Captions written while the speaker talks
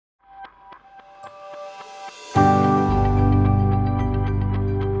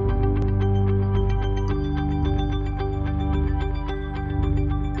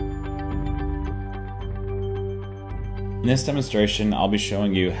this demonstration, I'll be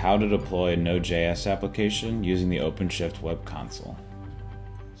showing you how to deploy a Node.js application using the OpenShift web console.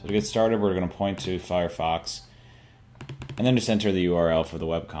 So to get started, we're going to point to Firefox and then just enter the URL for the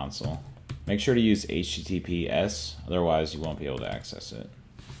web console. Make sure to use HTTPS, otherwise you won't be able to access it.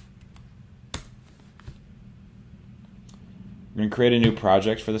 We're going to create a new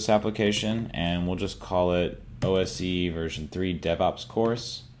project for this application, and we'll just call it OSE version 3 DevOps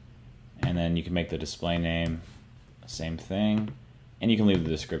course, and then you can make the display name same thing, and you can leave the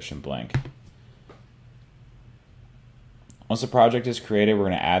description blank. Once the project is created, we're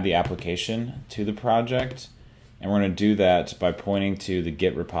going to add the application to the project, and we're going to do that by pointing to the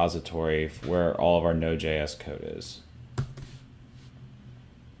Git repository where all of our Node.js code is.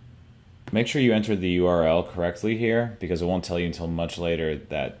 Make sure you enter the URL correctly here, because it won't tell you until much later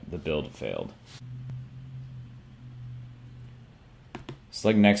that the build failed.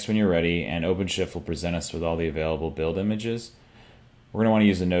 Select Next when you're ready, and OpenShift will present us with all the available build images. We're going to want to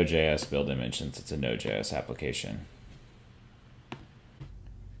use the Node.js build image since it's a Node.js application.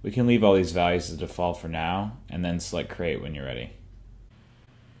 We can leave all these values as default for now, and then select Create when you're ready.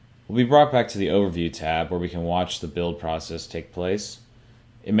 We'll be brought back to the Overview tab where we can watch the build process take place.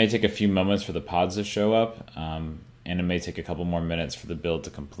 It may take a few moments for the pods to show up, and it may take a couple more minutes for the build to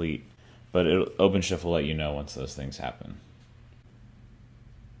complete, but OpenShift will let you know once those things happen.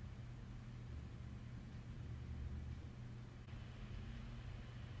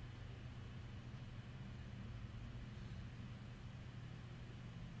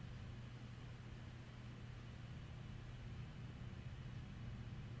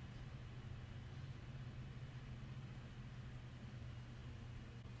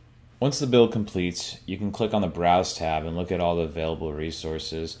 Once the build completes, you can click on the Browse tab and look at all the available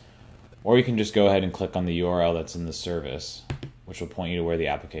resources, or you can just go ahead and click on the URL that's in the service, which will point you to where the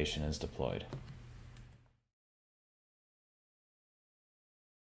application is deployed.